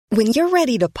When you're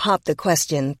ready to pop the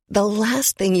question, the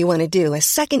last thing you want to do is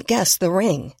second-guess the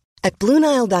ring. At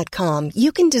BlueNile.com,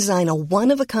 you can design a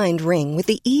one-of-a-kind ring with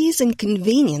the ease and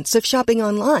convenience of shopping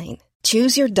online.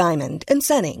 Choose your diamond and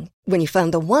setting. When you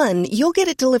find the one, you'll get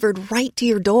it delivered right to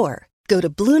your door. Go to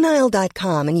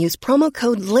BlueNile.com and use promo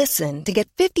code LISTEN to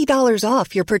get $50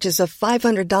 off your purchase of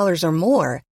 $500 or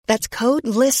more. That's code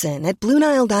LISTEN at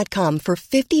BlueNile.com for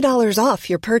 $50 off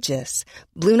your purchase.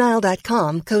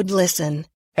 BlueNile.com, code LISTEN.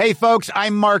 Hey folks,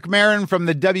 I'm Mark Maron from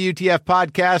the WTF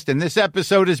Podcast, and this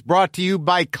episode is brought to you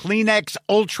by Kleenex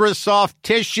Ultra Soft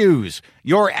Tissues,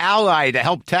 your ally to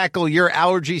help tackle your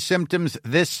allergy symptoms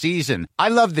this season. I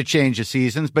love the change of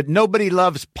seasons, but nobody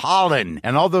loves pollen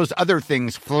and all those other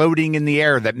things floating in the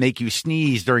air that make you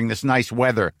sneeze during this nice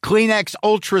weather. Kleenex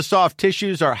Ultra Soft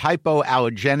Tissues are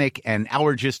hypoallergenic and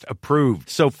allergist approved,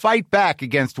 so fight back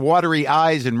against watery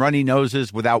eyes and runny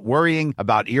noses without worrying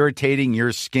about irritating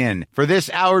your skin. For this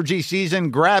allergy season,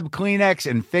 grab Kleenex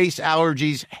and face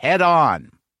allergies head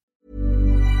on.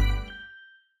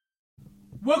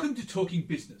 Welcome to Talking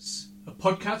Business, a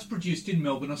podcast produced in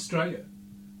Melbourne, Australia.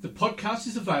 The podcast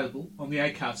is available on the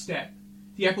Acast app,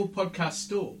 the Apple Podcast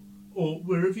Store, or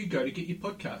wherever you go to get your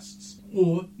podcasts.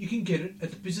 Or you can get it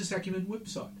at the Business Acumen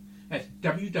website at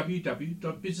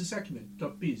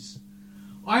www.businessacumen.biz.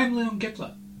 I am Leon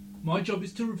Gettler. My job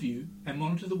is to review and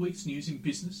monitor the week's news in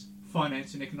business,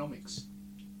 finance and economics.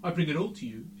 I bring it all to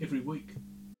you every week.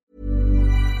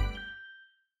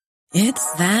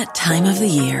 It's that time of the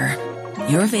year.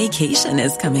 Your vacation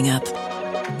is coming up.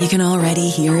 You can already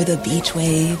hear the beach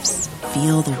waves,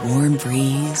 feel the warm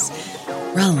breeze,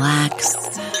 relax,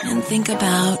 and think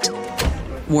about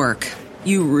work.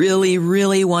 You really,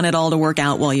 really want it all to work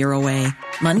out while you're away.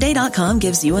 Monday.com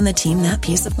gives you and the team that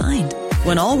peace of mind.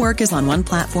 When all work is on one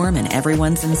platform and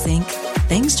everyone's in sync,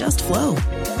 things just flow.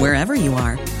 Wherever you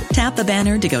are, tap the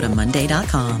banner to go to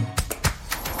Monday.com.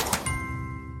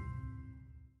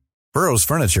 Burrow's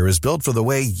furniture is built for the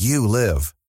way you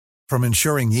live. From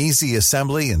ensuring easy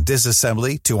assembly and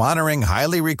disassembly to honoring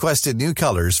highly requested new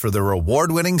colors for their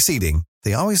award-winning seating,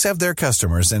 they always have their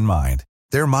customers in mind.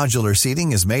 Their modular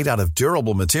seating is made out of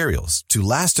durable materials to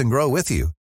last and grow with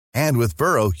you. And with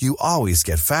Burrow, you always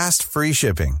get fast, free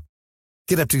shipping.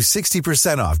 Get up to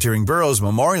 60% off during Burrow's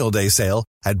Memorial Day sale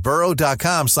at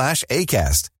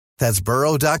burrow.com/ACAST. That's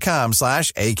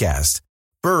burrow.com/ACAST.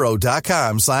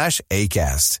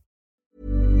 burrow.com/ACAST.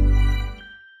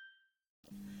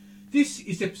 This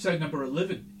is episode number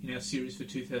 11 in our series for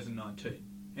 2019,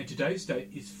 and today's date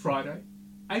is Friday,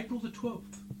 April the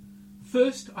 12th.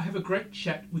 First, I have a great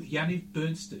chat with Yaniv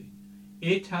Bernstein,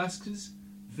 Airtasker's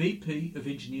VP of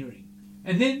Engineering.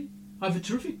 And then I have a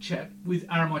terrific chat with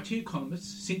RMIT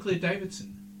economist Sinclair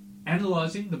Davidson,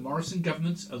 analysing the Morrison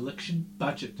government's election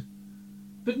budget.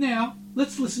 But now,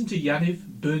 let's listen to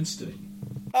Yaniv Bernstein.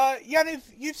 Yaniv,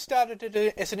 you've started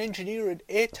as an engineer at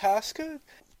Airtasker.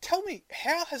 Tell me,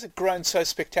 how has it grown so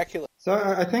spectacular? So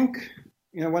I think,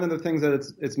 one of the things that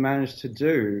it's managed to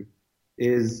do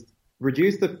is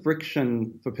reduce the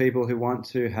friction for people who want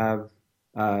to have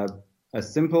a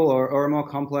simple or a more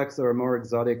complex or a more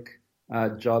exotic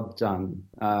job done.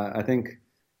 I think,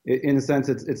 in a sense,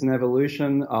 it's an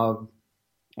evolution of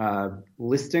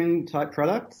listing type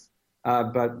products,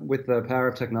 but with the power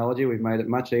of technology, we've made it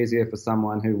much easier for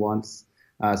someone who wants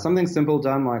something simple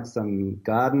done, like some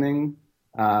gardening,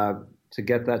 to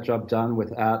get that job done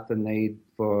without the need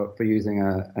for using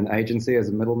an agency as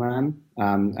a middleman.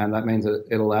 And that means that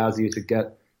it allows you to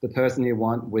get the person you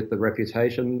want with the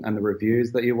reputation and the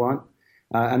reviews that you want.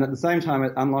 And at the same time,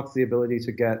 it unlocks the ability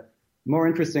to get more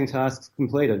interesting tasks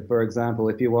completed. For example,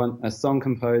 if you want a song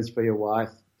composed for your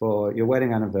wife for your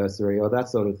wedding anniversary or that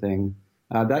sort of thing,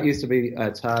 that used to be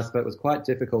a task that was quite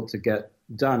difficult to get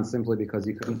done simply because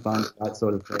you couldn't find that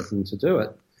sort of person to do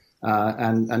it.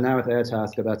 And now with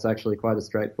Airtasker, that's actually quite a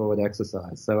straightforward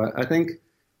exercise. So I think,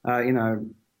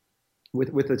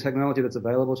 with the technology that's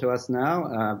available to us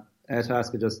now,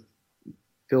 Airtasker just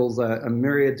fills a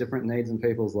myriad different needs in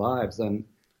people's lives, and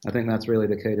I think that's really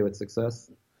the key to its success.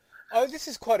 Oh, this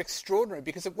is quite extraordinary,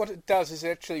 because what it does is it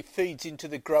actually feeds into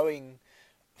the growing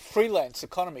freelance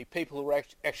economy, people who are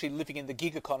actually living in the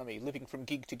gig economy, living from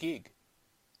gig to gig.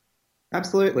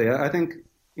 Absolutely. I think,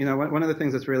 one of the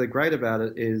things that's really great about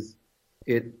it is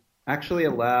it actually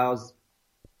allows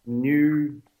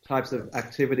new types of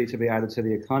activity to be added to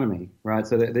the economy, right?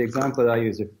 So the example that I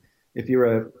use, if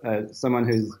you're someone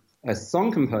who's a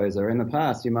song composer, in the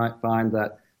past you might find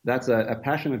that that's a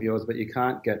passion of yours, but you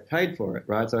can't get paid for it,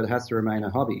 right? So it has to remain a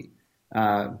hobby.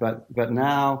 But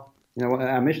now,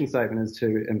 our mission statement is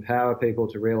to empower people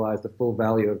to realize the full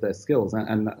value of their skills,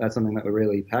 and that's something that we're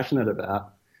really passionate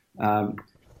about.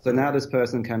 So now this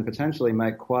person can potentially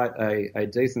make quite a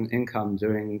decent income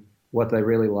doing what they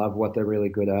really love, what they're really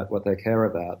good at, what they care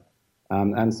about.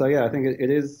 And so, yeah, I think it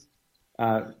is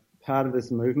part of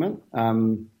this movement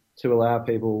to allow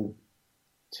people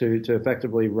to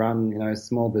effectively run,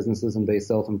 small businesses and be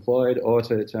self-employed, or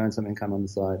to earn some income on the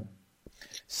side.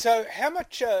 So how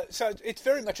much? So it's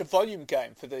very much a volume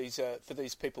game for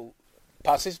these people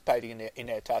participating in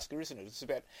Airtasker, isn't it? It's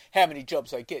about how many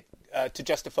jobs they get to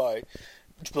justify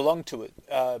to belong to it,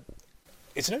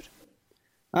 isn't it?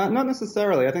 Not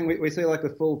necessarily. I think we see like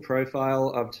the full profile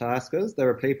of taskers. There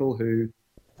are people who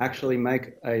actually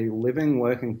make a living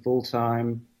working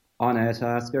full-time on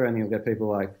Airtasker, and you'll get people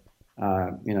like,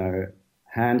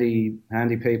 handy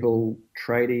people,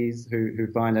 tradies who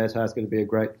find Airtasker to be a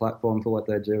great platform for what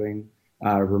they're doing,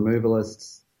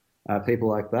 removalists, people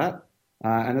like that.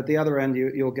 And at the other end,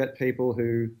 you'll get people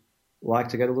who like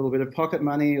to get a little bit of pocket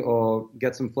money or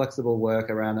get some flexible work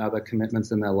around other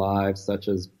commitments in their lives, such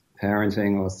as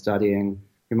parenting or studying,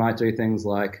 who might do things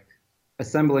like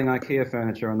assembling IKEA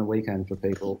furniture on the weekend for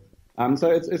people.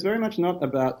 So it's very much not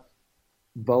about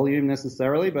volume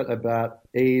necessarily, but about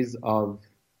ease of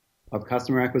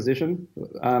customer acquisition,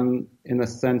 in the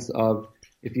sense of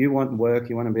if you want work,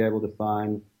 you want to be able to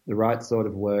find the right sort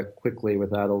of work quickly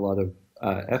without a lot of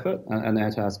effort, and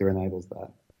Airtasker enables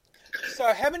that.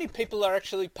 So how many people are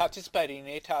actually participating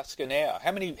in Airtasker now?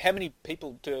 How many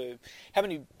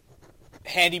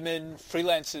handymen,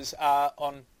 freelancers are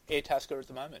on Airtasker at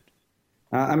the moment?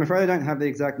 I'm afraid I don't have the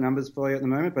exact numbers for you at the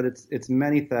moment, but it's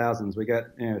many thousands. We get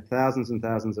thousands and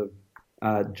thousands of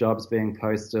jobs being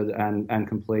posted and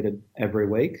completed every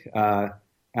week,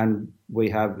 and we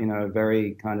have a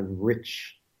very kind of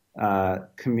rich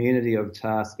community of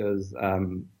taskers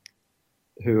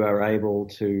who are able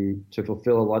to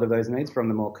fulfill a lot of those needs, from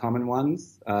the more common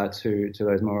ones to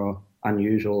those more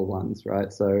unusual ones,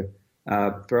 right? So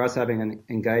for us, having an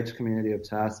engaged community of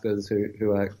taskers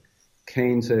who are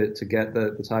keen to get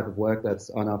the type of work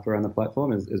that's on offer on the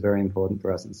platform is very important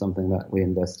for us, and something that we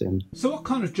invest in. So what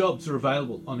kind of jobs are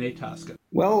available on Airtasker?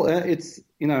 Well, it's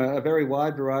a very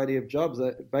wide variety of jobs.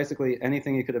 Basically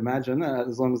anything you could imagine,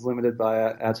 as long as limited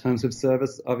by our terms of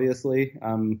service, obviously.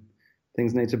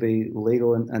 Things need to be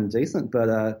legal and decent,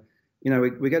 but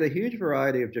we get a huge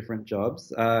variety of different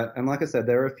jobs. And like I said,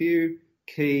 there are a few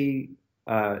key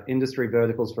industry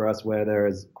verticals for us where there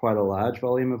is quite a large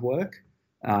volume of work.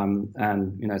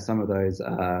 And some of those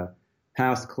are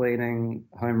house cleaning,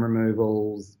 home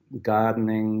removals,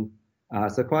 gardening.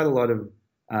 So quite a lot of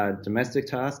domestic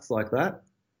tasks like that.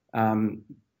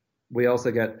 We also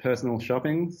get personal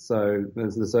shopping. So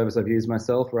there's the service I've used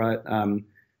myself, right?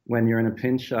 When you're in a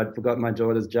pinch, I'd forgotten my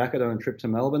daughter's jacket on a trip to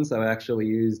Melbourne, so I actually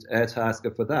used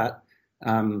Airtasker for that.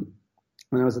 When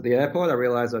I was at the airport, I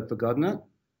realised I'd forgotten it.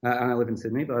 And I live in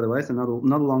Sydney, by the way, so not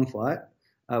a long flight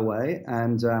away.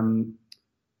 And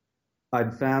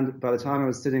I'd found, by the time I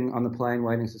was sitting on the plane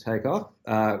waiting to take off,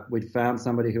 we'd found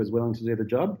somebody who was willing to do the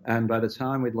job. And by the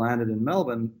time we'd landed in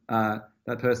Melbourne,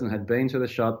 that person had been to the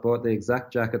shop, bought the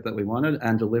exact jacket that we wanted,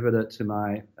 and delivered it to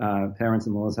my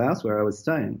parents-in-law's house where I was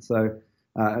staying. So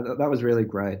that was really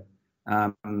great.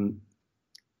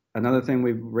 Another thing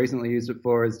we've recently used it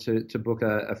for is to book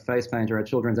a face painter, a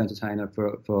children's entertainer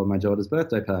for my daughter's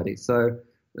birthday party. So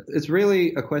it's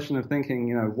really a question of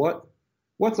thinking,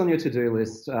 what's on your to-do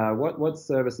list? What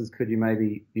services could you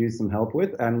maybe use some help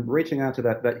with? And reaching out to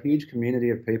that huge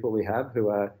community of people we have who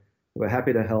are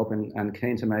happy to help and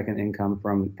keen to make an income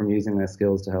from using their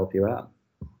skills to help you out.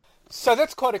 So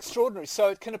that's quite extraordinary. So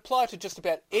it can apply to just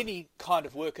about any kind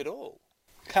of work at all,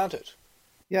 can't it?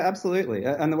 Yeah, absolutely.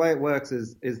 And the way it works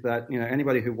is that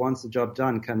anybody who wants a job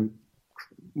done can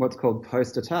what's called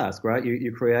post a task, right?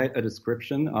 You create a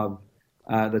description of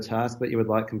the task that you would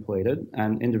like completed,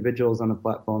 and individuals on the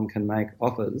platform can make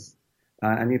offers,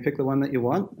 and you pick the one that you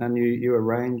want, and you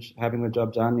arrange having the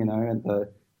job done, at the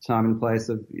time and place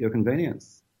of your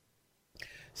convenience.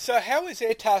 So how is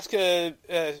Airtasker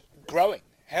growing?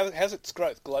 How's its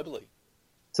growth globally?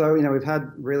 So, we've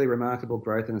had really remarkable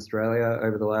growth in Australia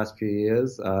over the last few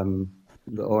years,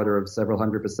 the order of several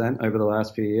 100% over the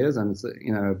last few years, and it's,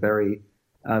 a very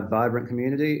vibrant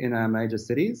community in our major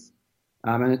cities.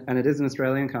 And it is an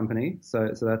Australian company,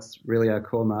 so that's really our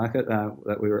core market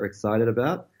that we were excited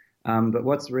about. But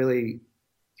what's really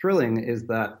thrilling is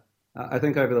that I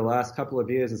think over the last couple of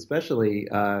years, especially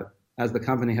as the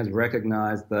company has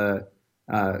recognized the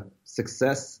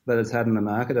success that it's had in the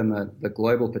market and the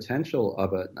global potential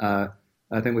of it,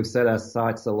 I think we've set our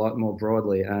sights a lot more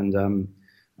broadly. And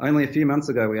only a few months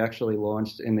ago, we actually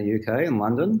launched in the UK, in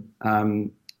London.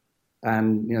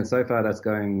 And so far that's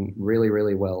going really,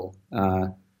 really well.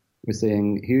 We're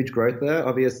seeing huge growth there.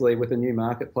 Obviously, with a new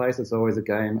marketplace, it's always a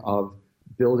game of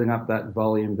building up that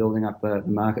volume, building up the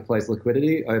marketplace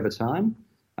liquidity over time.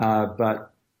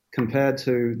 But compared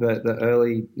to the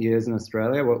early years in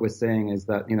Australia, what we're seeing is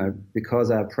that, because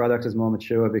our product is more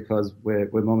mature, because we're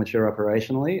more mature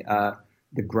operationally,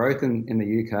 the growth in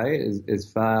the UK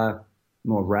is far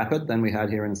more rapid than we had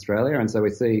here in Australia. And so we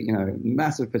see,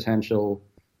 massive potential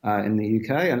in the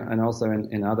UK and also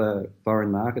in other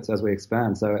foreign markets as we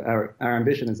expand. So our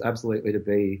ambition is absolutely to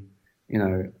be,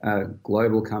 a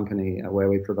global company where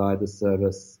we provide this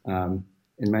service in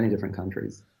many different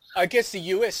countries. I guess the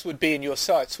US would be in your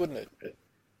sights, wouldn't it?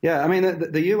 Yeah, I mean,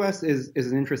 the US is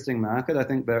an interesting market. I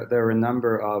think there are a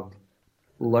number of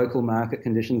local market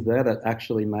conditions there that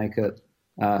actually make it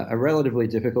a relatively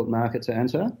difficult market to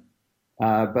enter.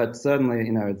 But certainly,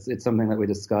 it's something that we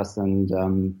discuss, and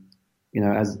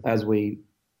as we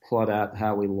plot out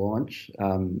how we launch,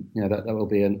 that will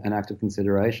be an active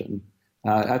consideration.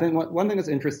 I think one thing that's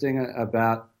interesting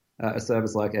about a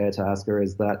service like Airtasker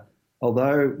is that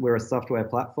although we're a software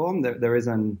platform, there is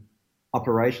an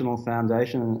operational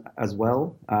foundation as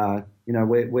well.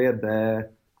 We're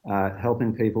there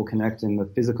helping people connect in the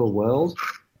physical world.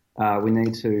 We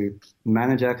need to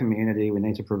manage our community. We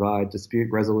need to provide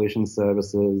dispute resolution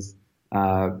services.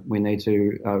 We need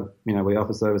to, we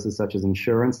offer services such as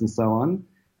insurance and so on.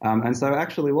 And so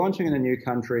actually launching in a new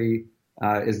country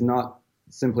is not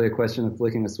simply a question of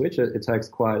flicking a switch. It takes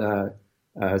quite a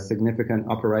significant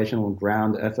operational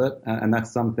ground effort. And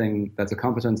that's a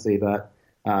competency that,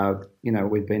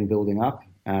 we've been building up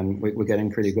and we're getting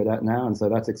pretty good at now. And so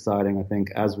that's exciting, I think,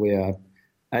 as we are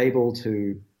able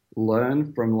to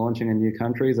learn from launching in new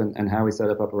countries and how we set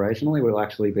up operationally, we'll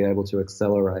actually be able to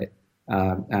accelerate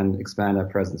and expand our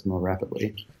presence more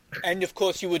rapidly. And of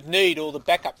course you would need all the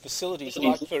backup facilities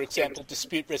like, for example,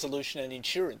 dispute resolution and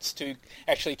insurance to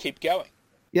actually keep going.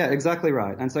 Yeah, exactly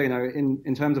right. And so,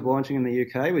 in terms of launching in the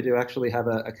UK, we do actually have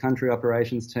a country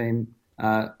operations team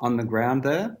on the ground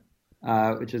there,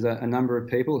 which is a number of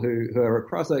people who are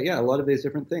across a lot of these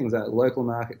different things, local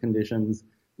market conditions,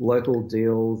 local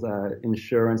deals,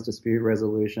 insurance, dispute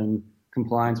resolution,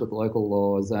 compliance with local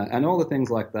laws, and all the things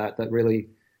like that really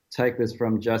take this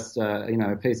from just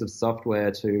a piece of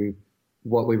software to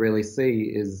what we really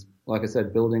see is, like I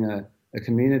said, building a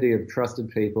community of trusted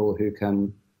people who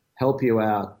can help you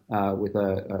out with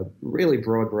a really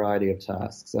broad variety of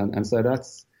tasks. And so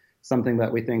that's something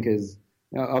that we think is,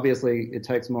 obviously it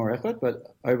takes more effort,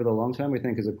 but over the long term we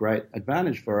think is a great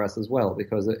advantage for us as well,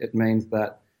 because it means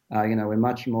that, we're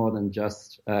much more than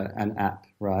just an app,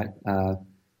 right?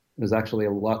 There's actually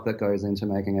a lot that goes into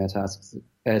making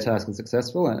Airtasker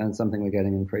successful, and something we're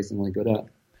getting increasingly good at.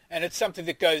 And it's something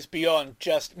that goes beyond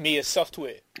just mere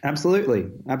software.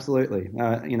 Absolutely.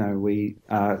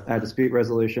 Our dispute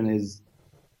resolution is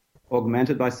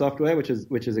augmented by software, which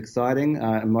is exciting.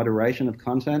 Moderation of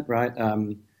content, right?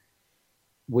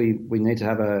 We need to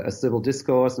have a civil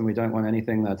discourse, and we don't want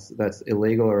anything that's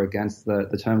illegal or against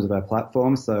the terms of our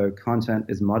platform. So content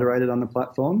is moderated on the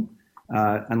platform,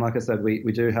 and like I said,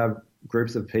 we do have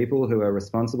groups of people who are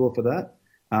responsible for that.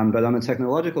 But on the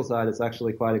technological side, it's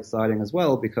actually quite exciting as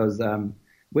well, because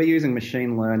we're using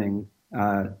machine learning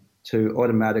to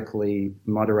automatically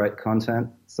moderate content,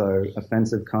 so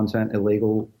offensive content,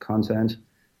 illegal content,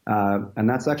 and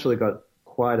that's actually got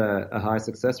quite a high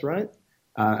success rate.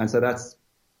 And so that's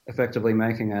effectively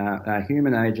making our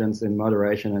human agents in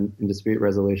moderation and in dispute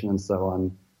resolution and so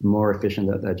on more efficient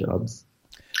at their jobs.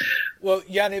 Well,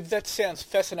 Yaniv, that sounds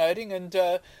fascinating, and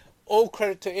all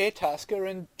credit to Airtasker,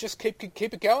 and just keep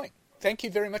it going. Thank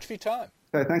you very much for your time.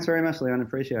 Okay, thanks very much, Leon.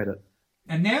 Appreciate it.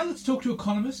 And now let's talk to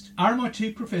economist,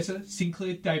 RMIT Professor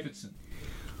Sinclair Davidson.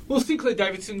 Well, Sinclair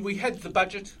Davidson, we had the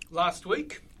budget last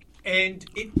week, and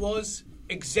it was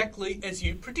exactly as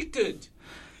you predicted.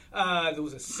 There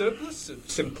was a surplus of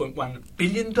 $7.1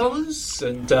 billion and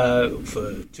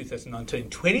for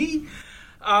 2019-20.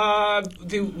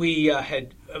 We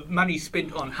had money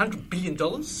spent on $100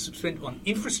 billion spent on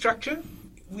infrastructure.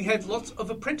 We had lots of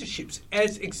apprenticeships,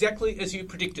 exactly as you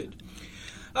predicted.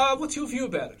 What's your view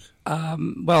about it?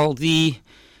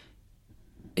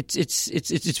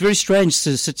 It's very strange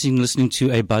sitting listening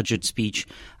to a budget speech,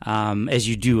 as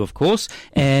you do, of course,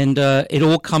 and it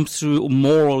all comes through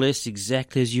more or less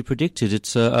exactly as you predicted.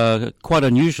 It's quite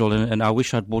unusual, and I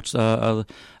wish I'd bought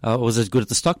was as good at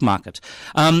the stock market.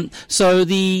 So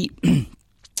the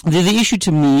issue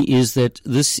to me is that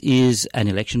this is an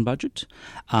election budget,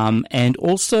 and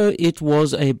also it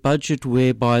was a budget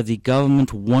whereby the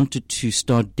government wanted to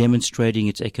start demonstrating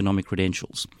its economic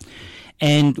credentials.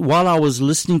 And while I was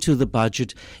listening to the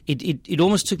budget, it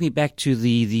almost took me back to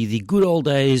the good old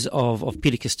days of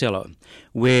Peter Costello,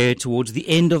 where towards the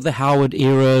end of the Howard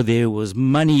era, there was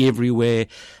money everywhere,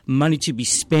 money to be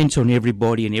spent on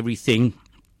everybody and everything.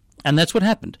 And that's what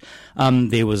happened.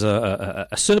 There was a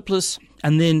surplus,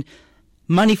 and then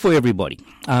money for everybody,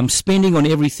 spending on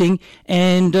everything,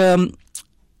 and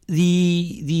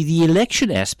the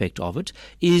election aspect of it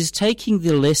is taking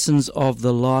the lessons of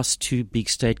the last two big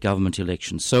state government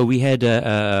elections. So we had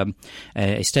a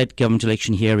state government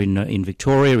election here in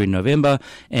Victoria in November,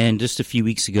 and just a few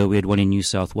weeks ago we had one in New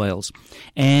South Wales.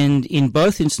 And in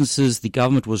both instances, the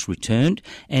government was returned,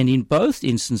 and in both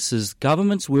instances,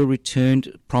 governments were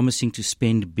returned promising to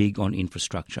spend big on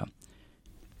infrastructure.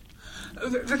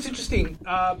 That's interesting,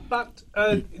 but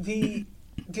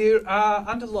there are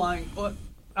underlying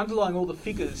all the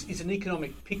figures is an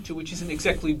economic picture which isn't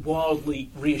exactly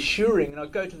wildly reassuring. And I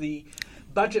go to the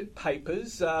budget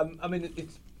papers.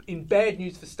 It's in bad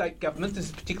news for state government. This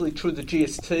is particularly true of the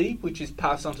GST, which is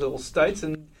passed on to all states,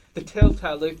 and the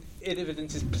telltale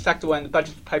evidence is tucked away in the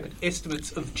budget paper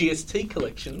estimates of GST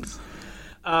collections,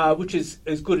 which is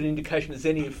as good an indication as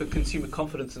any for consumer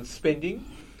confidence and spending.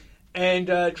 And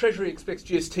Treasury expects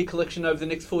GST collection over the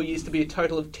next 4 years to be a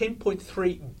total of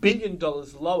 $10.3 billion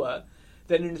lower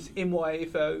than in its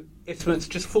MYFO estimates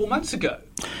just 4 months ago.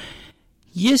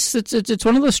 Yes, it's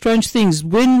one of those strange things.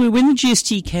 When the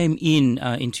GST came in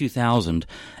 2000,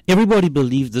 everybody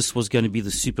believed this was going to be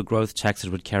the super growth tax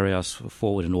that would carry us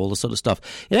forward and all this sort of stuff.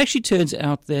 It actually turns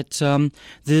out that the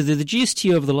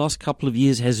GST over the last couple of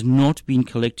years has not been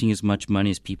collecting as much money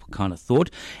as people kind of thought,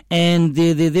 and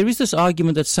there is this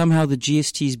argument that somehow the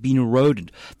GST has been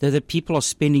eroded, that people are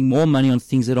spending more money on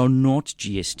things that are not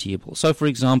GSTable. So, for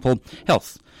example,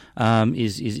 health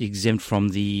is exempt from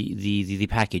the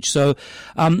package. So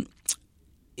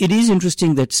it is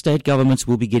interesting that state governments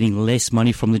will be getting less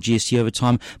money from the GST over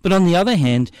time. But on the other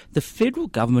hand, the federal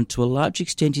government, to a large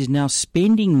extent, is now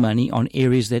spending money on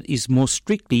areas that is more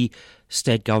strictly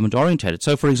state government orientated.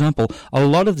 So, for example, a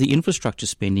lot of the infrastructure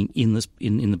spending in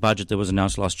the budget that was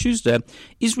announced last Tuesday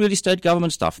is really state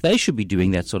government stuff. They should be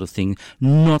doing that sort of thing,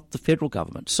 not the federal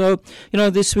government. So,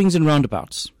 there's swings and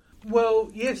roundabouts. Well,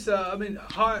 yes.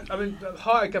 Higher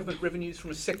government revenues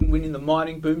from a second win in the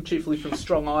mining boom, chiefly from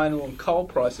strong iron ore and coal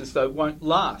prices, though, won't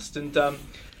last. And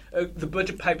the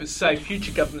budget papers say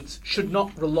future governments should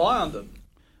not rely on them.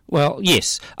 Well,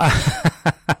 yes,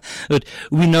 but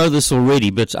we know this already.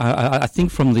 But I think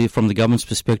from the government's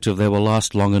perspective, they will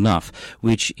last long enough,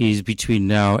 which is between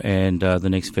now and the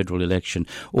next federal election,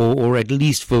 or at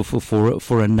least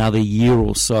for another year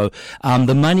or so.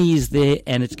 The money is there,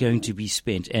 and it's going to be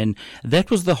spent, and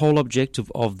that was the whole objective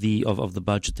of the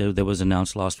budget that was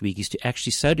announced last week, is to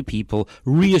actually say to people,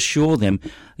 reassure them,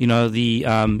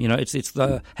 it's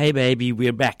the hey baby,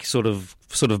 we're back sort of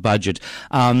budget,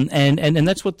 and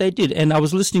that's what they did. And I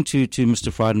was listening to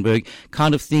Mr. Frydenberg,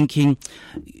 kind of thinking,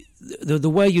 the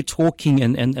way you're talking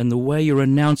and the way you're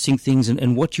announcing things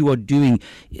and what you are doing,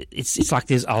 it's like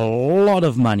there's a lot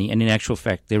of money, and in actual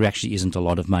fact, there actually isn't a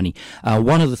lot of money.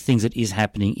 One of the things that is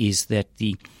happening is that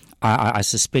I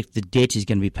suspect the debt is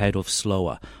going to be paid off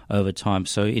slower over time.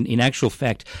 So in actual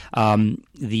fact,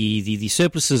 the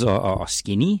surpluses are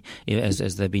skinny,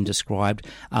 as they've been described,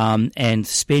 and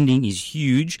spending is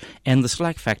huge, and the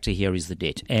slack factor here is the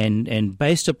debt. And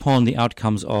based upon the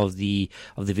outcomes of the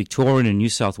Victorian and New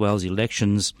South Wales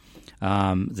elections,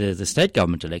 the state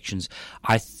government elections,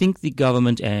 I think the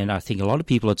government, and I think a lot of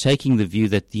people, are taking the view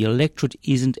that the electorate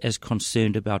isn't as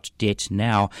concerned about debt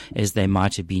now as they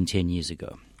might have been 10 years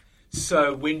ago.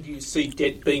 So when do you see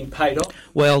debt being paid off?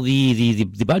 Well, the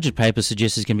budget paper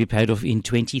suggests it's going to be paid off in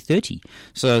 2030.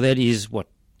 So that is,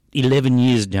 11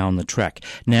 years down the track.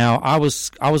 Now, I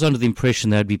was under the impression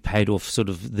that would be paid off sort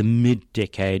of the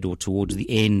mid-decade or towards the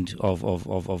end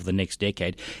of the next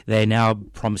decade. They're now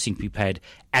promising to be paid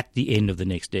at the end of the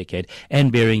next decade.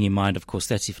 And bearing in mind, of course,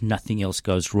 that's if nothing else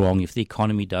goes wrong, if the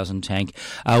economy doesn't tank.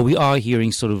 We are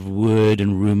hearing sort of word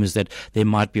and rumors that there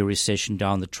might be a recession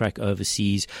down the track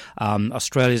overseas.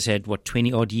 Australia's had,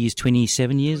 20-odd years,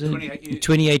 27 years? 28 years.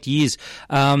 28 years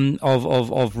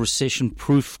of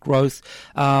recession-proof growth.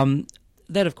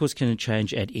 That, of course, can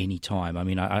change at any time. I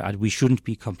mean, we shouldn't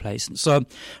be complacent. So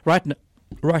right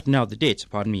now, the debt,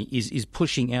 is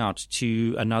pushing out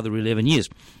to another 11 years.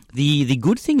 The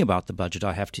good thing about the budget,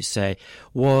 I have to say,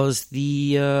 was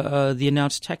the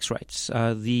announced tax rates,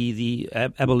 the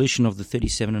abolition of the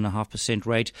 37.5%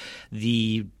 rate,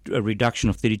 the reduction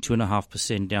of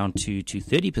 32.5% down to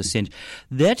 30%.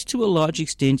 That, to a large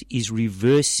extent, is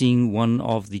reversing one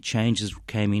of the changes that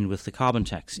came in with the carbon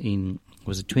tax in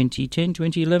was it 2010,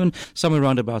 2011, somewhere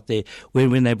around about there,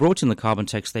 when they brought in the carbon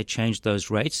tax, they changed those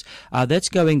rates. That's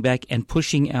going back and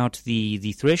pushing out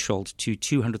the threshold to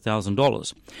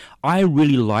 $200,000. I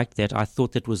really liked that. I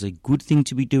thought that was a good thing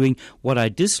to be doing. What I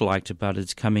disliked about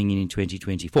it's coming in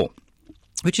 2024,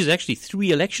 which is actually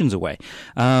 3 elections away.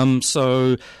 That's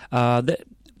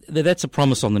a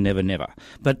promise on the never, never.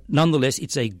 But nonetheless,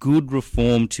 it's a good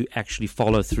reform to actually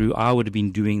follow through. I would have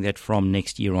been doing that from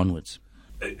next year onwards.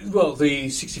 Well, the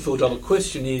 $64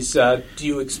 question is, do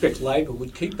you expect Labor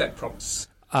would keep that promise?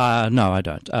 No, I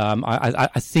don't. I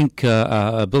think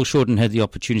Bill Shorten had the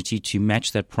opportunity to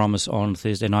match that promise on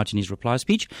Thursday night in his reply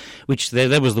speech, which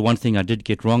that was the one thing I did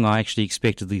get wrong. I actually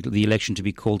expected the election to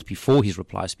be called before his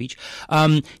reply speech.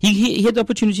 He had the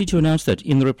opportunity to announce that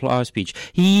in the reply speech.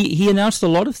 He announced a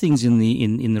lot of things in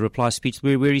the reply speech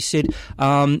where he said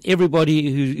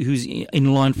everybody who's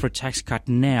in line for a tax cut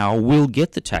now will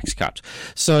get the tax cut.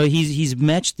 So he's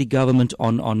matched the government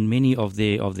on many of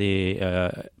their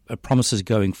promises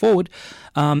going forward,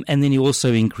 and then he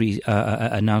also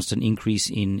announced an increase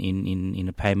in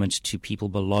a payment to people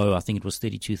below, I think it was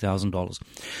 $32,000.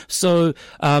 So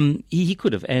he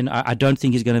could have, and I don't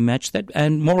think he's going to match that.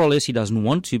 And more or less, he doesn't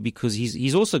want to because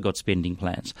he's also got spending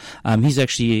plans. He's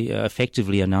actually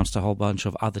effectively announced a whole bunch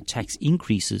of other tax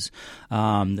increases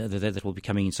that will be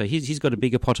coming in. So he's got a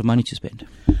bigger pot of money to spend.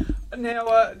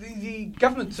 Now, the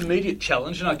government's immediate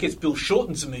challenge, and I guess Bill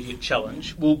Shorten's immediate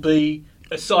challenge, will be,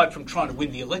 aside from trying to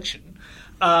win the election,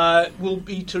 will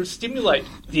be to stimulate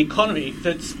the economy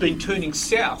that's been turning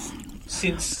south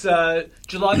since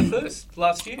July the 1st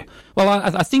last year. Well,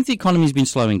 I think the economy's been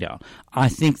slowing down. I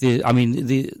think to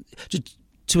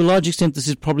a large extent, this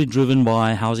is probably driven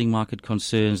by housing market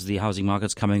concerns. The housing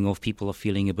market's coming off. People are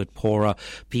feeling a bit poorer.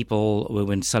 People,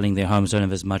 when selling their homes, don't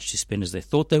have as much to spend as they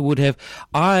thought they would have.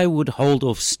 I would hold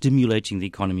off stimulating the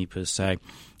economy per se.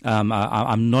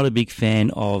 I'm not a big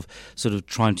fan of sort of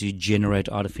trying to generate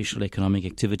artificial economic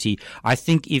activity. I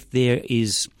think if there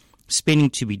is spending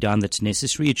to be done that's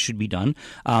necessary, it should be done.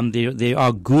 There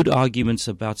are good arguments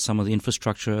about some of the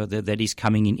infrastructure that is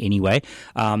coming in anyway.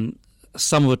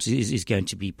 Some of it is going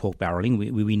to be pork barreling.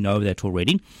 We know that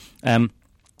already. And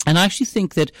I actually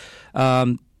think that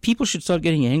people should start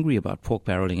getting angry about pork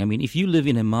barreling. I mean, if you live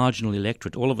in a marginal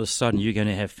electorate, all of a sudden you're going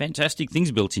to have fantastic things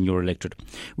built in your electorate,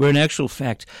 where in actual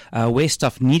fact, where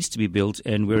stuff needs to be built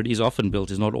and where it is often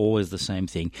built is not always the same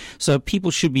thing. So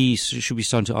people should be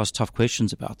starting to ask tough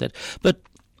questions about that. But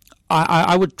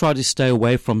I would try to stay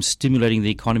away from stimulating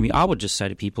the economy. I would just say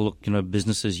to people, look,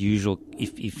 business as usual.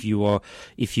 If you are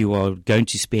going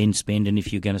to spend, and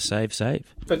if you're going to save.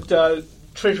 But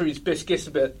Treasury's best guess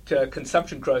about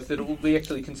consumption growth, that it will be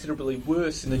actually considerably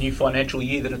worse in the new financial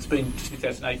year than it's been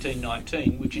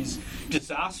 2018-19, which is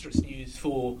disastrous news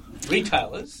for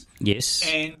retailers. Yes.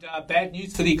 And bad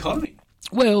news for the economy.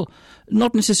 Well,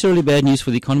 not necessarily bad news for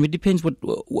the economy. It depends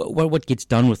what gets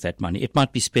done with that money. It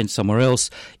might be spent somewhere else.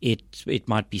 It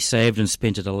might be saved and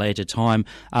spent at a later time.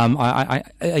 I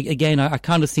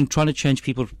kind of think trying to change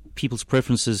people's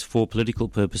preferences for political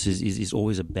purposes is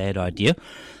always a bad idea.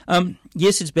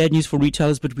 Yes, it's bad news for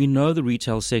retailers, but we know the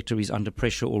retail sector is under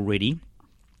pressure already,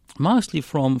 mostly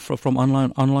from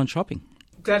online shopping.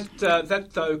 That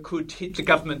though could hit the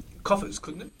government coffers,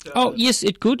 couldn't it? Yes,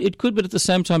 it could, but at the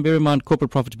same time, bear in mind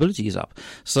corporate profitability is up,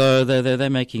 so they're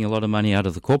making a lot of money out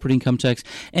of the corporate income tax.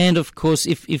 And of course,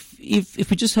 if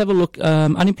we just have a look,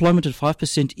 unemployment at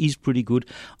 5% is pretty good.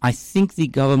 I think the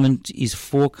government is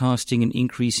forecasting an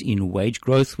increase in wage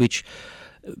growth, which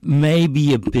may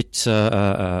be a bit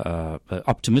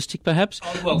optimistic, perhaps.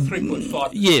 Oh, well, 3.5%.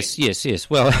 Yes.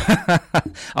 Well,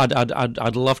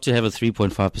 I'd love to have a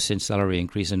 3.5% salary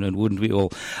increase, and wouldn't we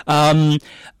all?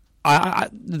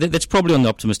 That's probably on the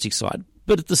optimistic side.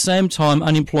 But at the same time,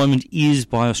 unemployment is,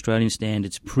 by Australian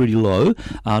standards, pretty low.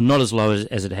 Not as low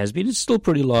as it has been. It's still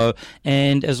pretty low.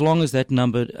 And as long as that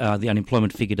number, the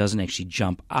unemployment figure, doesn't actually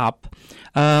jump up,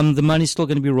 the money's still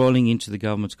going to be rolling into the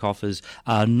government's coffers.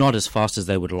 Not as fast as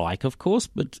they would like, of course,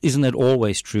 but isn't that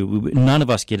always true? None of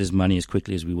us get as money as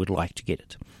quickly as we would like to get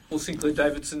it. Well, Sinclair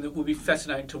Davidson, it will be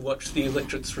fascinating to watch the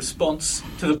electorate's response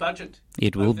to the budget.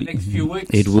 It will be the next few weeks.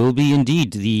 It will be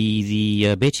indeed.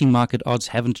 The betting market odds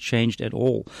haven't changed at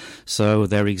all, so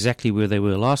they're exactly where they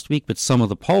were last week. But some of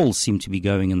the polls seem to be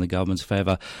going in the government's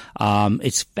favour.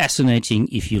 It's fascinating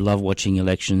if you love watching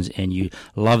elections and you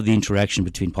love the interaction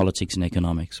between politics and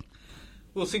economics.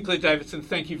 Well, Sinclair Davidson,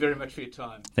 thank you very much for your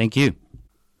time. Thank you.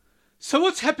 So,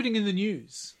 what's happening in the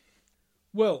news?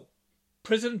 Well,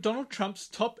 President Donald Trump's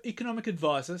top economic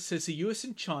advisor says the US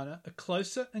and China are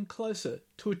closer and closer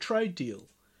to a trade deal,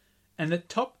 and that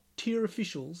top-tier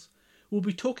officials will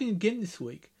be talking again this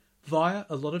week via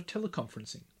a lot of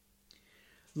teleconferencing.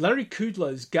 Larry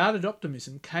Kudlow's guarded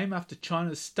optimism came after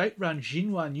China's state-run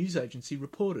Xinhua news agency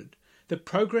reported that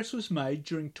progress was made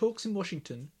during talks in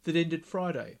Washington that ended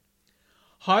Friday.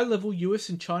 High-level US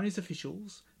and Chinese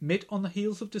officials met on the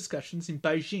heels of discussions in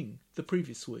Beijing the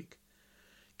previous week.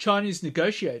 Chinese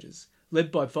negotiators, led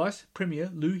by Vice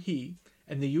Premier Liu He,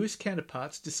 and their US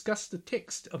counterparts discussed the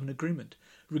text of an agreement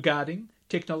regarding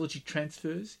technology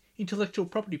transfers, intellectual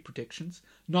property protections,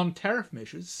 non-tariff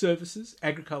measures, services,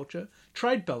 agriculture,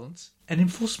 trade balance, and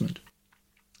enforcement.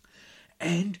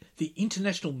 And the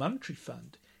International Monetary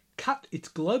Fund cut its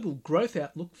global growth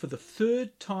outlook for the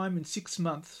third time in 6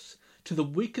 months to the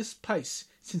weakest pace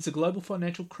since the global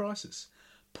financial crisis,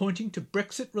 pointing to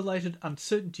Brexit-related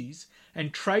uncertainties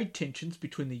and trade tensions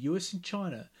between the US and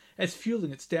China as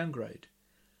fueling its downgrade.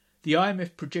 The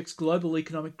IMF projects global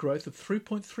economic growth of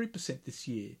 3.3% this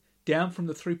year, down from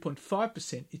the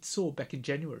 3.5% it saw back in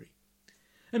January.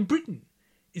 And Britain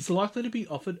is likely to be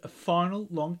offered a final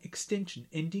long extension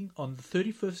ending on the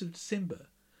 31st of December,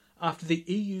 after the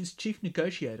EU's chief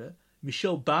negotiator,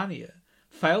 Michel Barnier,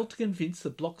 failed to convince the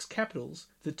bloc's capitals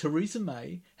that Theresa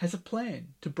May has a plan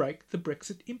to break the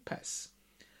Brexit impasse.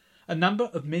 A number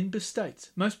of member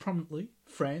states, most prominently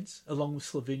France, along with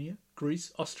Slovenia,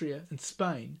 Greece, Austria and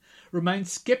Spain, remain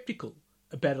sceptical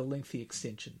about a lengthy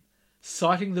extension,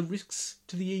 citing the risks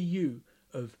to the EU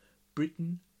of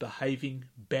Britain behaving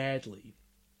badly.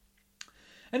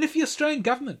 And if the Australian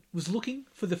government was looking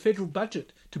for the federal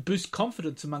budget to boost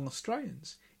confidence among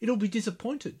Australians, it'll be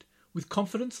disappointed, with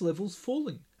confidence levels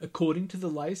falling, according to the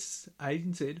latest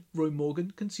ANZ Roy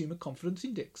Morgan Consumer Confidence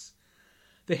Index.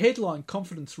 The headline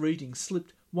confidence reading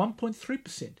slipped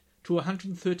 1.3% to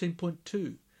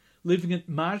 113.2, leaving it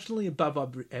marginally above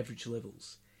average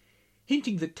levels.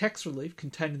 Hinting that tax relief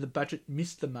contained in the budget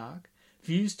missed the mark,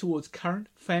 views towards current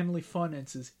family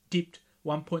finances dipped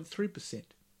 1.3%.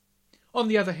 On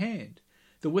the other hand,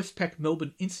 the Westpac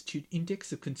Melbourne Institute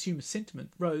Index of Consumer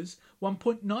Sentiment rose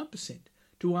 1.9%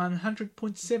 to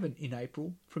 100.7 in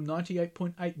April from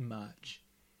 98.8 in March.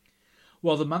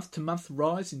 While the month-to-month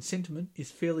rise in sentiment is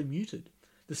fairly muted,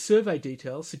 the survey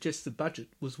details suggest the budget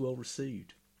was well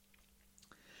received.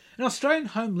 And Australian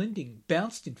home lending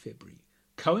bounced in February,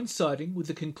 coinciding with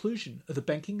the conclusion of the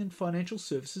Banking and Financial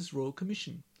Services Royal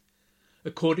Commission.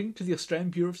 According to the Australian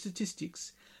Bureau of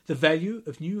Statistics, the value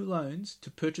of new loans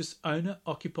to purchase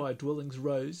owner-occupied dwellings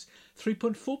rose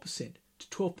 3.4% to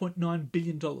 $12.9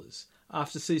 billion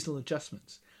after seasonal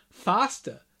adjustments,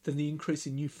 faster than the increase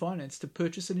in new finance to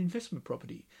purchase an investment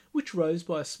property, which rose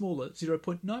by a smaller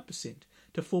 0.9%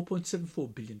 to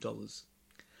 $4.74 billion.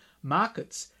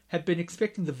 Markets had been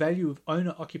expecting the value of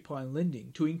owner-occupying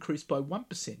lending to increase by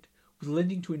 1%, with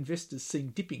lending to investors seen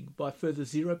dipping by a further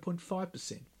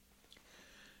 0.5%.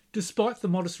 Despite the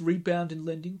modest rebound in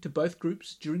lending to both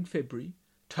groups during February,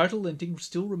 total lending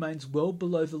still remains well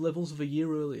below the levels of a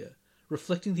year earlier,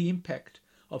 reflecting the impact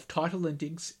of tighter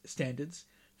lending standards,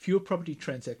 fewer property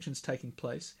transactions taking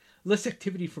place, less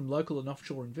activity from local and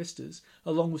offshore investors,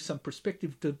 along with some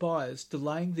prospective buyers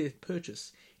delaying their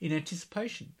purchase in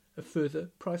anticipation of further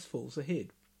price falls ahead.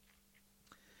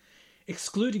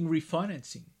 Excluding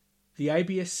refinancing, the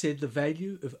ABS said the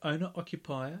value of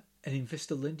owner-occupier and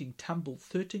investor lending tumbled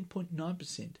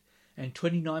 13.9% and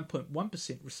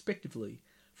 29.1% respectively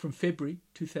from February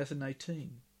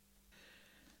 2018.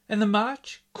 And the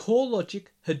March CoreLogic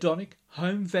Hedonic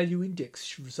Home Value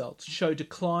Index results show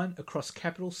decline across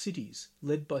capital cities,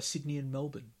 led by Sydney and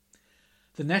Melbourne.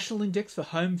 The National Index for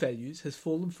Home Values has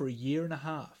fallen for a year and a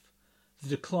half. The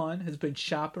decline has been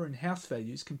sharper in house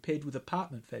values compared with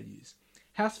apartment values.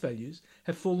 House values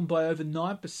have fallen by over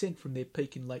 9% from their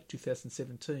peak in late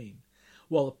 2017,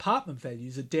 while apartment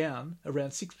values are down around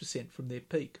 6% from their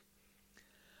peak.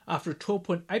 After a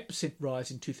 12.8%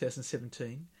 rise in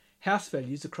 2017, house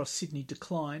values across Sydney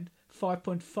declined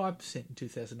 5.5% in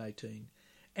 2018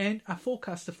 and are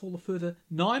forecast to fall a further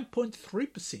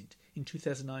 9.3% in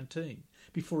 2019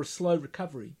 before a slow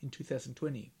recovery in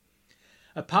 2020.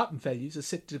 Apartment values are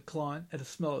set to decline at a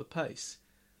slower pace,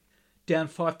 down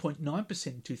 5.9%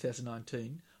 in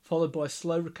 2019, followed by a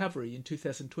slow recovery in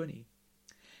 2020.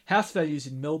 House values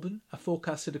in Melbourne are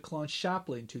forecast to decline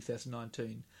sharply in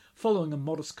 2019, following a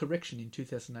modest correction in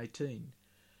 2018.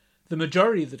 The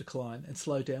majority of the decline and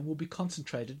slowdown will be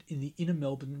concentrated in the inner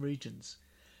Melbourne regions.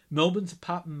 Melbourne's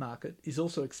apartment market is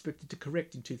also expected to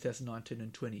correct in 2019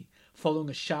 and 20, following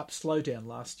a sharp slowdown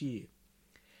last year.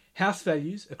 House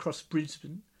values across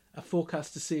Brisbane are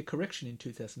forecast to see a correction in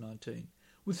 2019,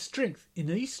 with strength in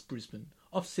East Brisbane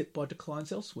offset by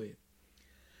declines elsewhere.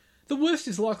 The worst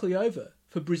is likely over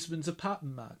for Brisbane's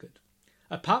apartment market.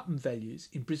 Apartment values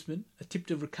in Brisbane are tipped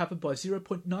to recover by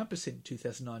 0.9% in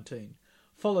 2019,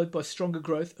 followed by stronger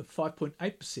growth of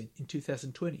 5.8% in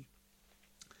 2020.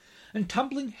 And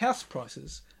tumbling house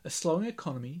prices, a slowing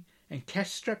economy, and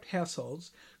cash-strapped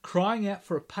households crying out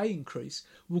for a pay increase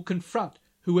will confront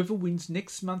whoever wins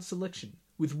next month's election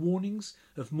with warnings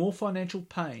of more financial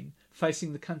pain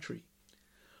facing the country.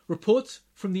 Reports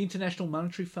from the International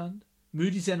Monetary Fund,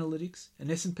 Moody's Analytics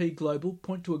and S&P Global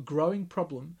point to a growing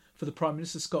problem for the Prime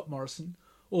Minister Scott Morrison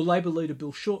or Labor leader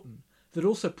Bill Shorten that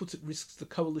also puts at risk the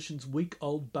coalition's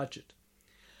week-old budget.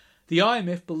 The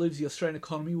IMF believes the Australian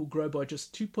economy will grow by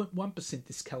just 2.1%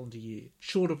 this calendar year,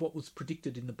 short of what was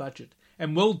predicted in the budget,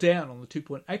 and well down on the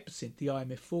 2.8% the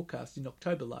IMF forecast in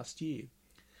October last year.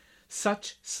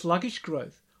 Such sluggish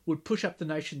growth would push up the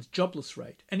nation's jobless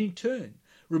rate and in turn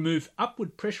remove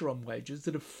upward pressure on wages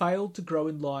that have failed to grow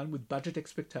in line with budget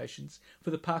expectations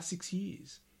for the past 6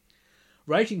 years.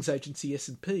 Ratings agency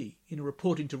S&P, in a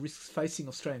report into risks facing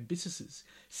Australian businesses,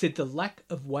 said the lack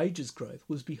of wages growth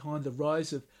was behind the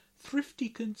rise of thrifty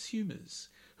consumers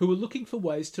who were looking for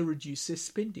ways to reduce their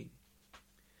spending.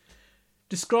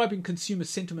 Describing consumer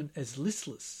sentiment as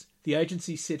listless, the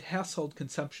agency said household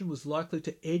consumption was likely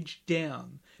to edge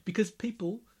down because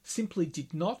people simply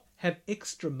did not have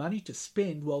extra money to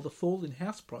spend while the fall in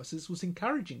house prices was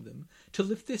encouraging them to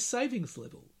lift their savings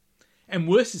level. And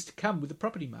worse is to come with the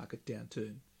property market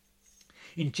downturn.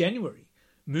 In January,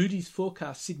 Moody's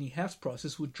forecast Sydney house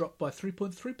prices would drop by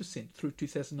 3.3% through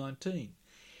 2019.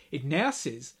 It now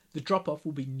says the drop-off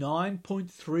will be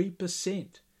 9.3%.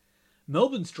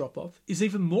 Melbourne's drop-off is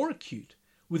even more acute,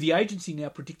 with the agency now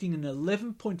predicting an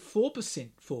 11.4%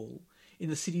 fall in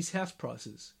the city's house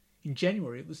prices. In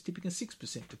January, it was tipping a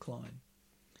 6% decline.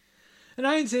 And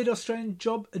ANZ Australian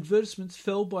job advertisements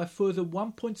fell by a further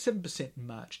 1.7% in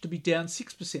March, to be down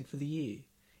 6% for the year.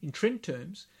 In trend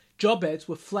terms, job ads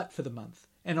were flat for the month,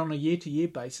 and on a year-to-year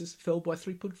basis fell by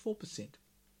 3.4%.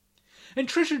 And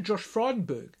Treasurer Josh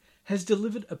Frydenberg has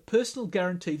delivered a personal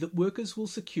guarantee that workers will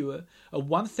secure a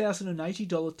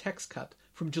 $1,080 tax cut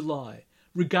from July,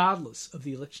 regardless of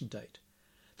the election date.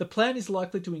 The plan is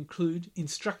likely to include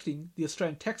instructing the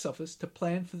Australian Tax Office to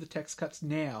plan for the tax cuts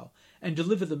now and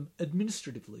deliver them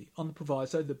administratively on the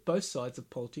proviso that both sides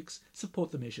of politics support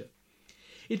the measure.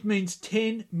 It means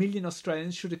 10 million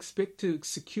Australians should expect to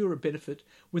secure a benefit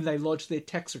when they lodge their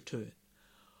tax return.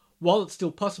 While it's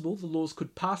still possible the laws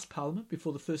could pass Parliament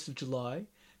before the 1st of July,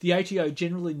 the ATO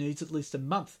generally needs at least a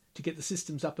month to get the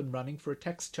systems up and running for a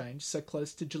tax change so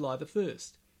close to July the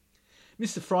 1st.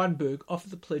 Mr Frydenberg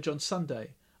offered the pledge on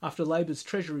Sunday, after Labor's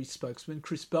Treasury spokesman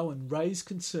Chris Bowen raised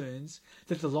concerns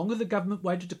that the longer the government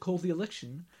waited to call the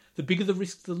election, the bigger the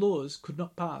risk the laws could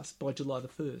not pass by July the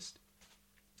 1st.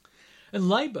 And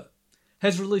Labor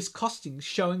has released costings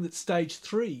showing that Stage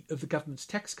 3 of the government's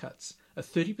tax cuts, a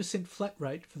 30% flat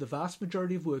rate for the vast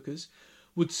majority of workers,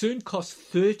 would soon cost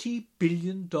 $30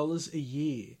 billion a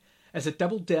year, as it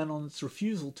doubled down on its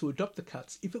refusal to adopt the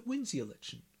cuts if it wins the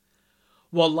election.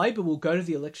 While Labor will go to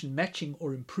the election matching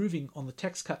or improving on the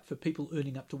tax cut for people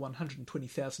earning up to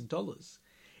 $120,000,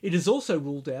 it has also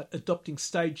ruled out adopting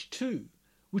Stage 2,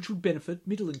 which would benefit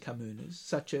middle-income earners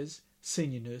such as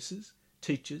senior nurses,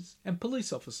 teachers and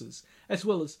police officers, as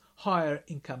well as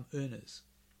higher-income earners.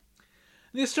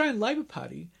 The Australian Labor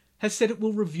Party has said it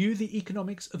will review the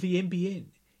economics of the NBN,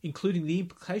 including the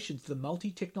implications of the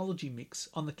multi-technology mix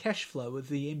on the cash flow of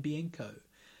the NBN Co,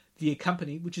 the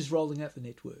company which is rolling out the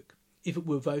network, if it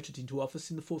were voted into office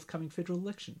in the forthcoming federal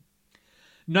election.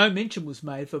 No mention was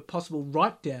made of a possible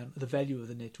write-down of the value of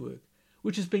the network,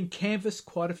 which has been canvassed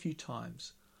quite a few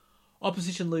times.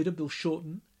 Opposition leader Bill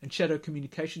Shorten and Shadow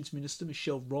Communications Minister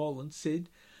Michelle Rowland said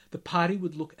the party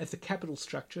would look at the capital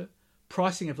structure,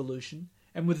 pricing evolution,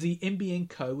 and whether the NBN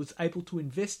Co was able to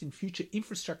invest in future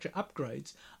infrastructure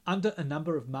upgrades under a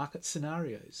number of market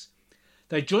scenarios.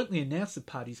 They jointly announced the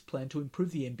party's plan to improve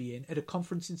the NBN at a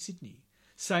conference in Sydney,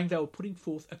 saying they were putting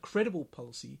forth a credible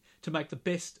policy to make the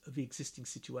best of the existing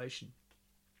situation.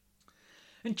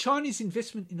 And Chinese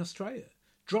investment in Australia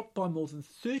dropped by more than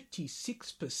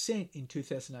 36% in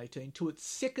 2018 to its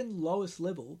second lowest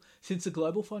level since the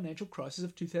global financial crisis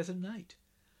of 2008.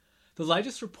 The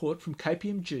latest report from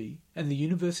KPMG and the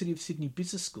University of Sydney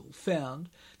Business School found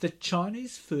that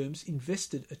Chinese firms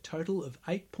invested a total of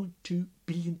 $8.2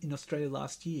 billion in Australia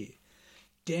last year,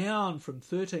 down from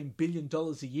 $13 billion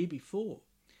a year before.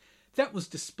 That was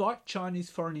despite Chinese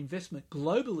foreign investment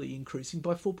globally increasing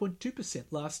by 4.2%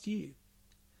 last year.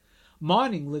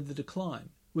 Mining led the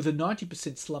decline, with a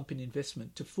 90% slump in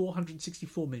investment to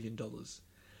 $464 million,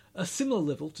 a similar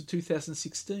level to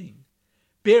 2016.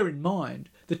 Bear in mind,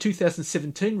 the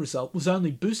 2017 result was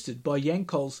only boosted by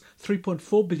Yancoal's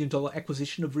 $3.4 billion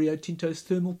acquisition of Rio Tinto's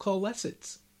thermal coal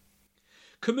assets.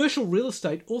 Commercial real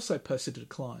estate also posted a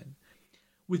decline,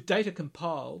 with data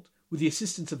compiled with the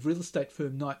assistance of real estate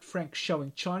firm Knight Frank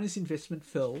showing China's investment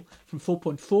fell from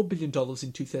 $4.4 billion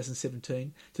in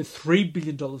 2017 to $3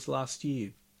 billion last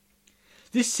year.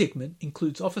 This segment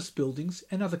includes office buildings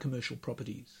and other commercial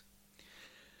properties.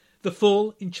 The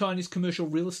fall in Chinese commercial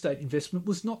real estate investment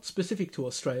was not specific to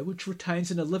Australia, which retains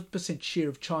an 11% share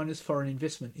of China's foreign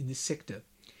investment in this sector.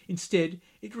 Instead,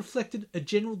 it reflected a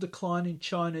general decline in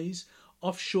Chinese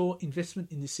offshore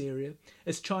investment in this area,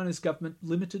 as China's government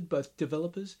limited both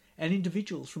developers and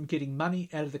individuals from getting money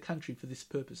out of the country for this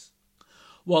purpose.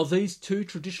 While these two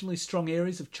traditionally strong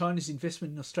areas of China's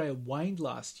investment in Australia waned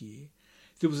last year,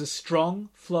 there was a strong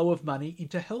flow of money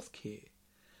into healthcare.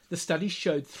 The study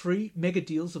showed 3 mega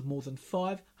deals of more than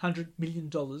 $500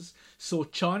 million saw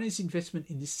China's investment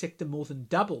in this sector more than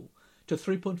double to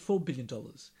 $3.4 billion,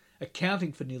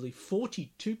 accounting for nearly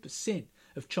 42%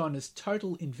 of China's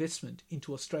total investment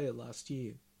into Australia last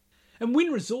year. And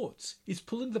Wynn Resorts is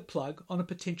pulling the plug on a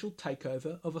potential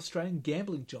takeover of Australian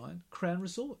gambling giant Crown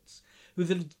Resorts,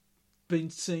 with it been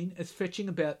seen as fetching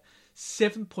about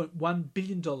 $7.1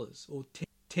 billion or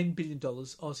 $10 billion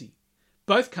Aussie.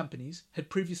 Both companies had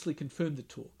previously confirmed the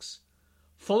talks.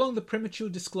 Following the premature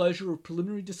disclosure of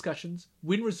preliminary discussions,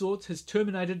 Wynn Resorts has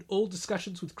terminated all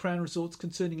discussions with Crown Resorts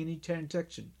concerning any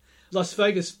transaction. Las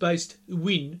Vegas-based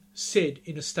Wynn said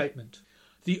in a statement,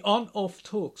 "The on-off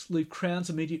talks leave Crown's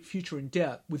immediate future in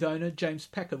doubt, with owner James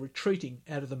Packer retreating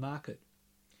out of the market."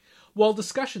 While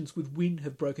discussions with Wynn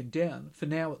have broken down, for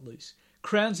now at least,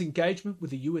 Crown's engagement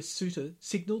with a US suitor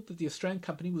signalled that the Australian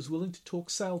company was willing to talk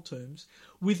sale terms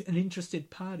with an interested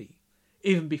party.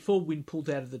 Even before Wynn pulled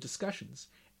out of the discussions,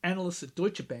 analysts at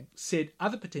Deutsche Bank said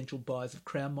other potential buyers of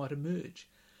Crown might emerge.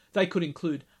 They could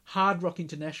include Hard Rock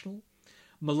International,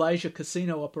 Malaysia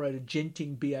casino operator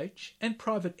Genting BH, and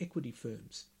private equity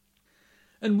firms.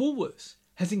 And Woolworths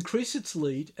has increased its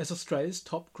lead as Australia's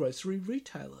top grocery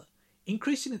retailer,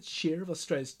 increasing its share of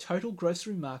Australia's total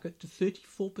grocery market to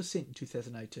 34% in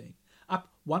 2018,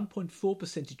 up 1.4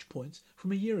 percentage points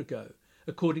from a year ago,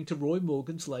 according to Roy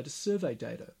Morgan's latest survey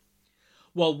data.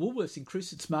 While Woolworths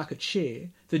increased its market share,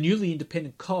 the newly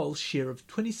independent Coles share of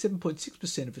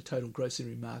 27.6% of the total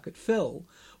grocery market fell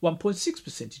 1.6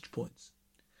 percentage points.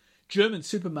 German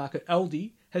supermarket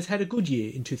Aldi has had a good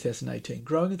year in 2018,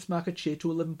 growing its market share to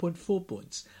 11.4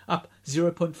 points, up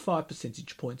 0.5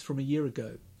 percentage points from a year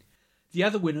ago. The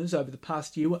other winners over the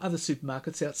past year were other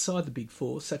supermarkets outside the Big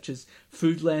Four, such as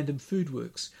Foodland and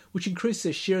Foodworks, which increased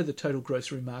their share of the total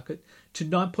grocery market to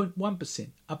 9.1%,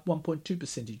 up 1.2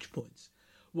 percentage points,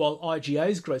 while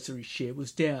IGA's grocery share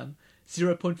was down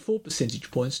 0.4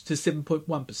 percentage points to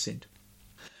 7.1%.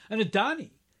 And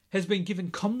Adani has been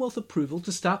given Commonwealth approval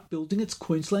to start building its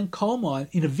Queensland coal mine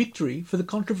in a victory for the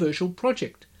controversial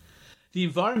project. The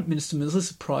Environment Minister,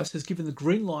 Melissa Price, has given the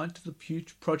green light to the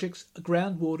project's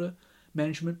groundwater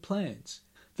management plans.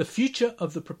 The future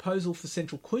of the proposal for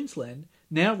Central Queensland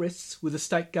now rests with the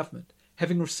state government,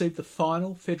 having received the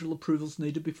final federal approvals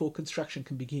needed before construction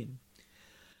can begin.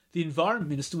 The Environment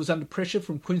Minister was under pressure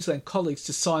from Queensland colleagues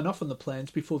to sign off on the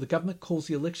plans before the government calls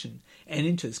the election and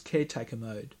enters caretaker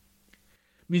mode.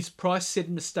 Ms Price said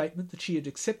in a statement that she had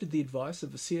accepted the advice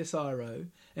of the CSIRO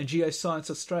and Geoscience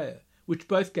Australia, which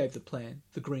both gave the plan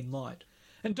the green light.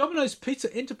 And Domino's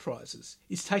Pizza Enterprises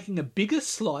is taking a bigger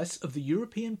slice of the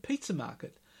European pizza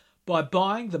market by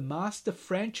buying the master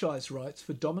franchise rights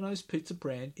for Domino's Pizza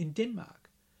brand in Denmark.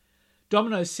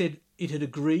 Domino's said it had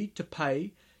agreed to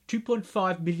pay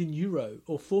 €2.5 million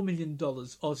or $4 million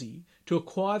Aussie to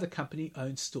acquire the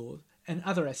company-owned store and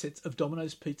other assets of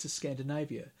Domino's Pizza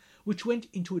Scandinavia, which went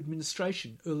into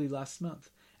administration early last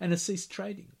month and has ceased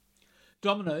trading.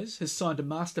 Domino's has signed a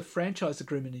master franchise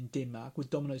agreement in Denmark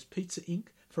with Domino's Pizza Inc.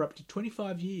 for up to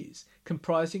 25 years,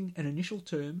 comprising an initial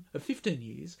term of 15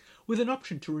 years with an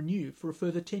option to renew for a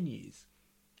further 10 years.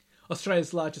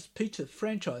 Australia's largest pizza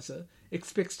franchisor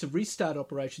expects to restart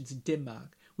operations in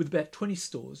Denmark with about 20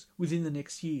 stores within the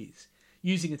next years,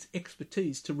 using its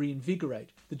expertise to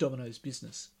reinvigorate the Domino's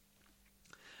business.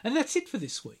 And that's it for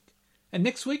this week. And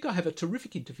next week I have a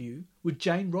terrific interview with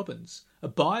Jane Robbins, a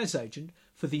buyer's agent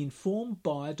for the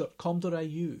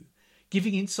informedbuyer.com.au,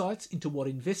 giving insights into what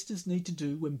investors need to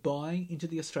do when buying into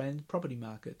the Australian property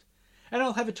market. And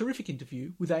I'll have a terrific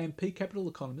interview with AMP Capital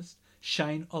economist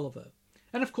Shane Oliver.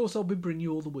 And of course I'll be bringing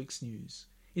you all the week's news.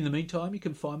 In the meantime, you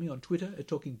can find me on Twitter at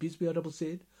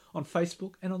TalkingBizBizz, on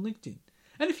Facebook and on LinkedIn.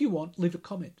 And if you want, leave a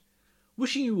comment.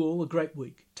 Wishing you all a great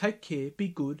week. Take care, be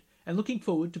good, and looking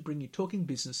forward to bringing you Talking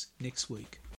Business next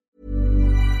week.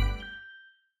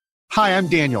 Hi, I'm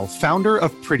Daniel, founder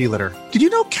of Pretty Litter. Did you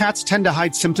know cats tend to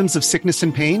hide symptoms of sickness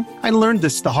and pain? I learned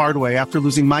this the hard way after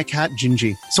losing my cat,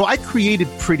 Gingy. So I created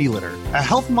Pretty Litter, a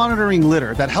health monitoring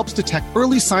litter that helps detect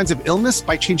early signs of illness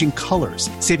by changing colors,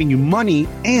 saving you money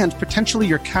and potentially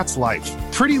your cat's life.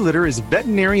 Pretty Litter is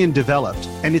veterinarian developed,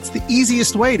 and it's the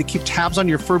easiest way to keep tabs on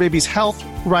your fur baby's health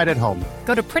right at home.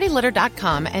 Go to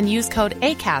prettylitter.com and use code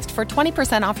ACAST for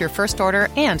 20% off your first order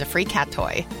and a free cat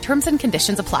toy. Terms and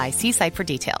conditions apply. See site for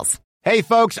details. Hey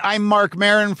folks, I'm Mark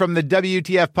Maron from the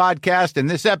WTF Podcast, and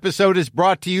this episode is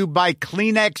brought to you by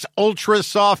Kleenex Ultra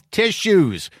Soft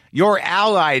Tissues, your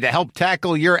ally to help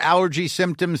tackle your allergy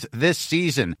symptoms this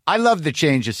season. I love the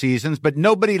change of seasons, but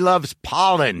nobody loves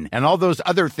pollen and all those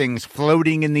other things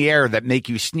floating in the air that make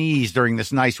you sneeze during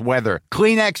this nice weather.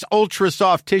 Kleenex Ultra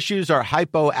Soft Tissues are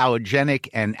hypoallergenic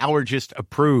and allergist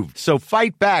approved, so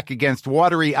fight back against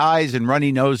watery eyes and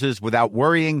runny noses without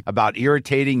worrying about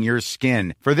irritating your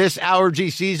skin. For this allergy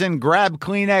season, grab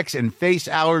Kleenex and face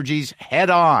allergies head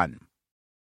on.